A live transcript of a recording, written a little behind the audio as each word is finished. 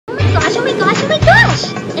gosh, oh my gosh, oh my gosh!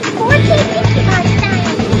 It's 4K Pinkie Pie style!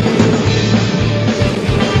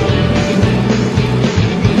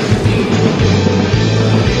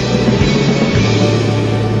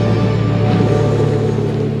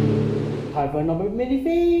 Time for another mini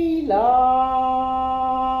vlog!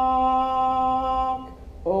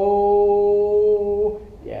 Oh,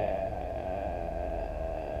 yes!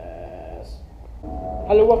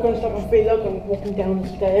 Hello, welcome to another vlog. I'm walking down the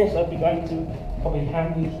stairs. I'll be going to probably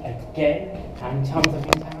Hamleys again. How many times I've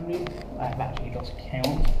been to Hamleys? I've actually lost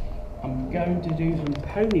count. I'm going to do some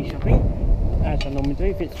pony shopping, as I normally do.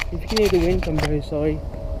 If you can hear the wind, I'm very sorry.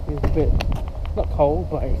 It's a bit, not cold,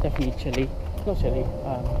 but it's definitely chilly. Not chilly,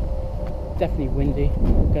 definitely windy.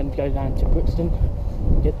 I'm going to go down to Brixton,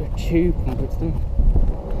 get the tube from Brixton,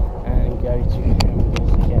 and go to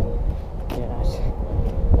Hamleys again. Yes.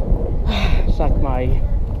 It's like my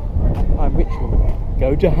ritual.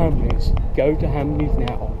 Go to Hamleys. Go to Hamleys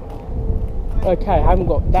now. Okay, I haven't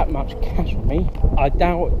got that much cash on me. I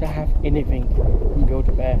doubt they have anything from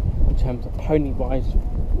Build-A-Bear in terms of pony wise.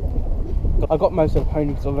 I got most of the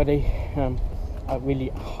ponies already. I really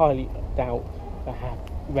highly doubt they have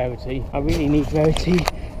Rarity. I really need Rarity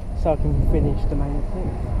so I can finish the main thing.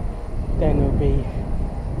 Then there'll be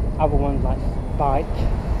other ones like Bike.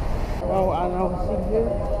 Well, and I'll see you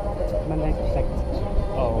in my next segment.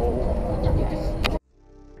 Oh, yes.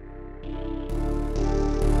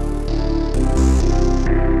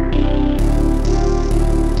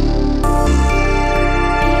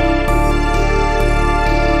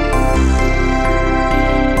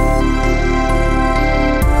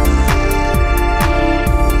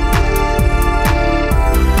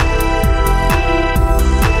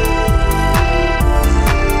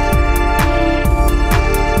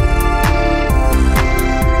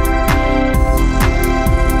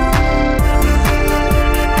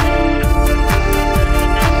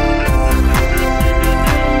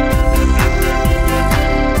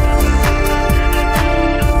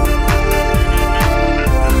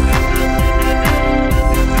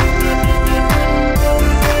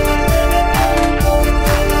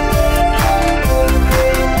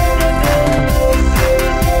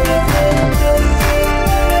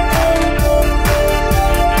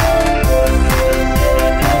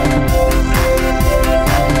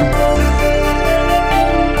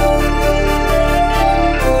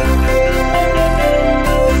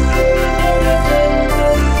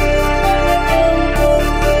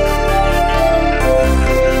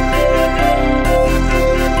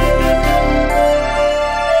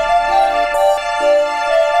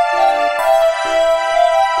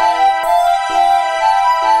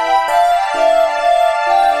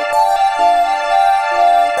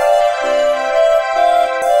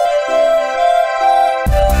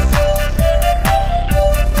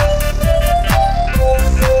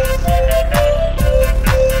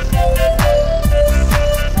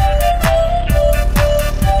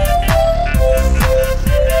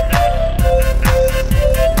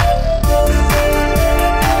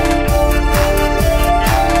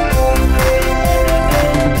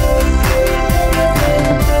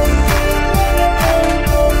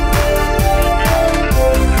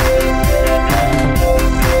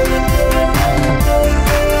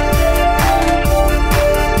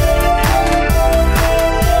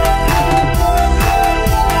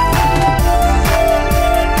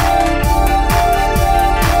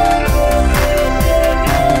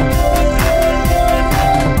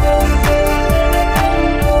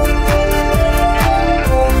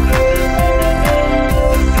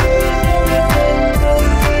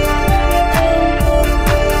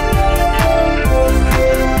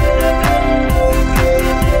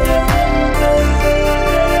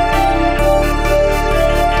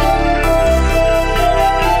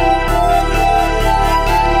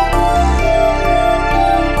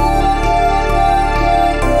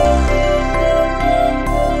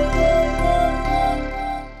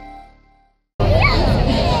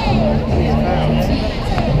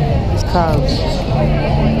 Cows.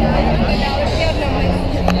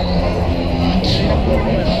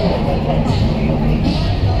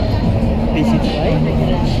 Busy today.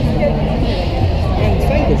 And it's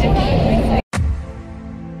very busy.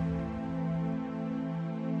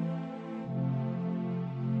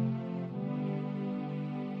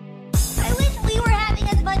 I wish we were having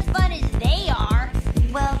as much fun as they are.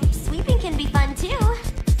 Well, sweeping can be fun too.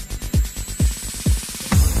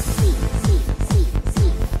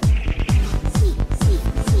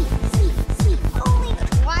 Only the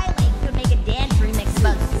Twilight could make a dance remix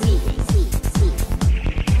about sweeping.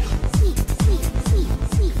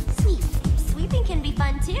 Sweeping can be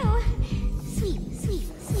fun too.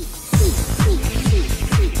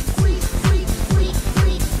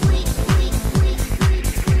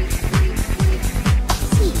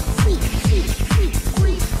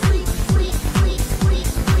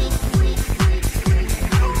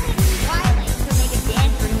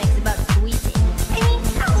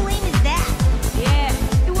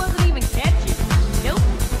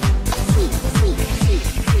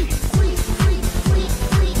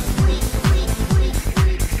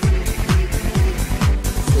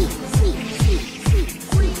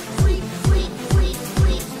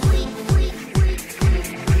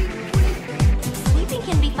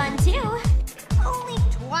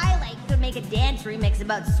 is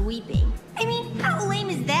about sweeping. I mean, how lame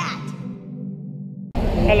is that?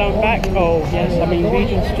 Hello, I'm back. Oh yes, I'm in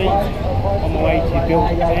Regent Street on my way to Build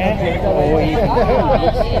Air, or even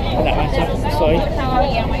for that matter, sorry.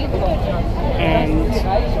 And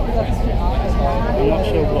I'm not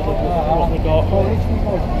sure what they got.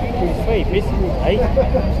 It's very busy today,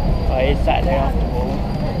 but it's Saturday after all.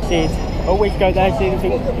 See, always go there, see if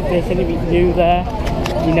there's anything new there.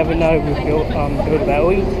 You never know with Build Air,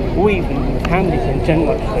 or even with Hamleys in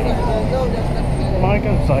general. Am I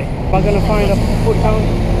going to find a £40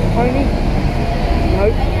 pony?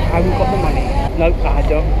 Nope, I haven't got the money. Nope, I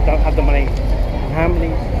don't have the money.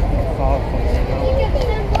 Hamleys far from now.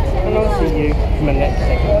 And I'll see you in the next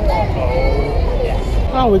segment. Oh, yes.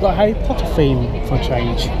 Oh, we got a Harry Potter theme for a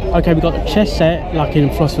change. Okay, we got the chess set, like in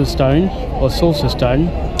Philosopher's Stone or Sorcerer's Stone.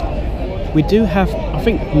 We do have, I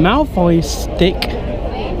think, Malfoy's stick,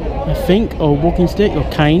 I think, or walking stick, or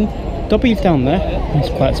cane. Dobby's down there. He's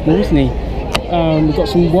quite small, isn't he? We've got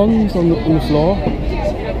some wands on the floor.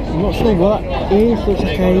 I'm not sure what that is. Looks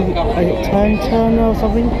like a turner or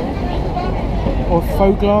something, or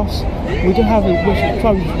faux glass. We do have a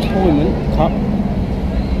tournament cup.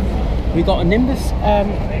 We got a Nimbus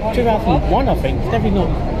 2001, I think. It's definitely not.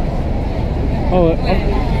 Oh,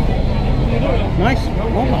 nice.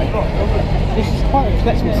 Oh, this is quite a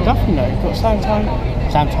collection of stuff, you know. You've got Samtime,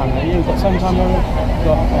 you've got Samtime, you've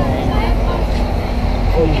got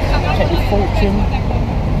Check Your Fortune,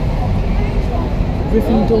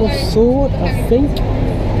 Gryffindor sword, I think,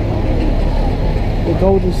 the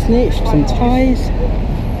golden snitch, some ties.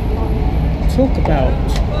 Talk about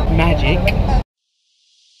magic.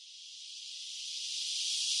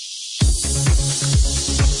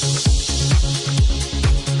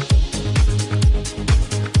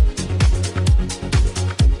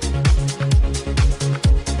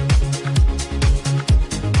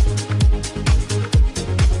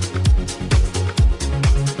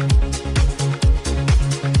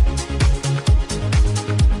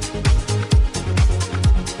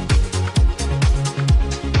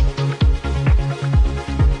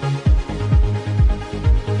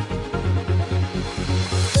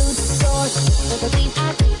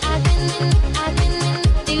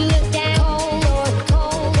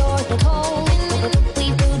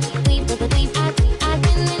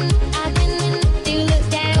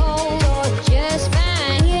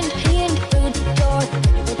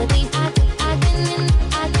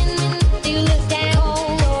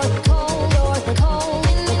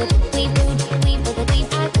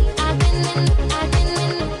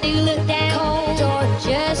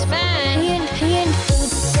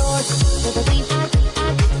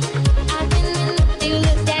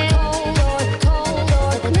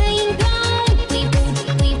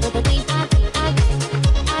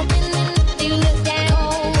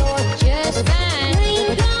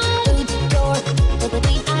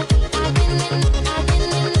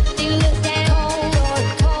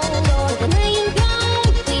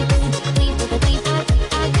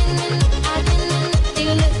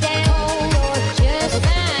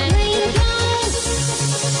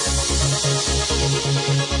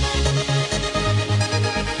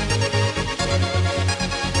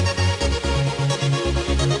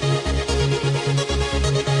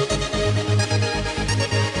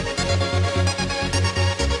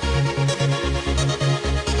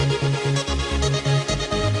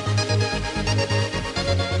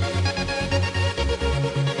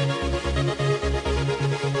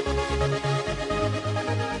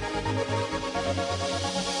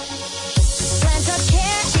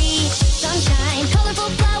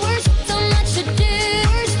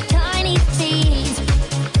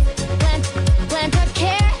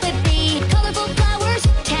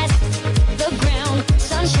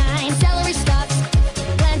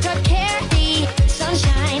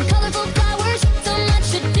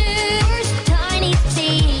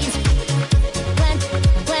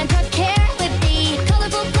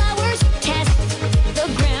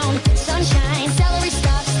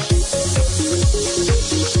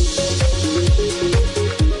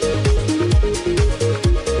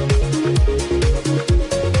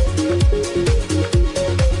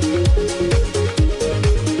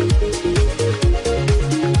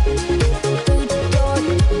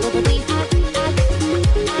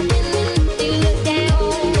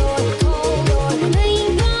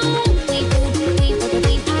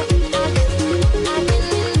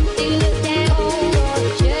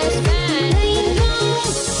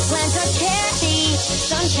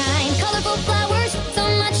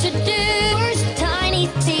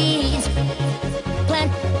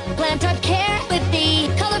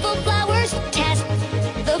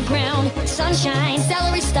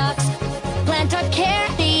 care,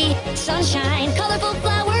 the sunshine, colorful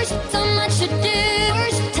flowers, so much to do.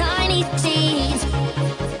 Tiny seeds,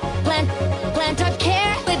 plant up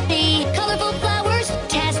care with the colorful flowers.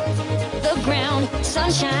 Test the ground,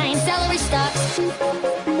 sunshine, celery stalks.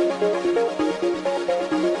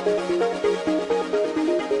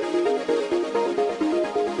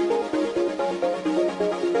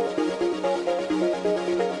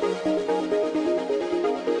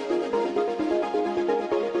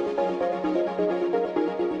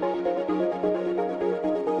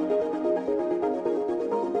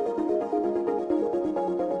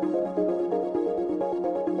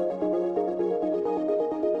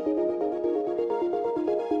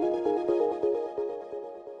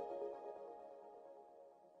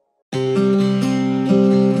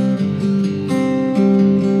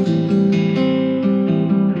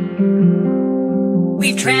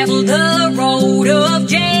 We've traveled the road of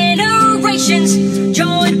generations,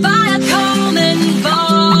 joined by a common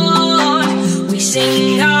bond. We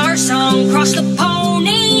sing our song, cross the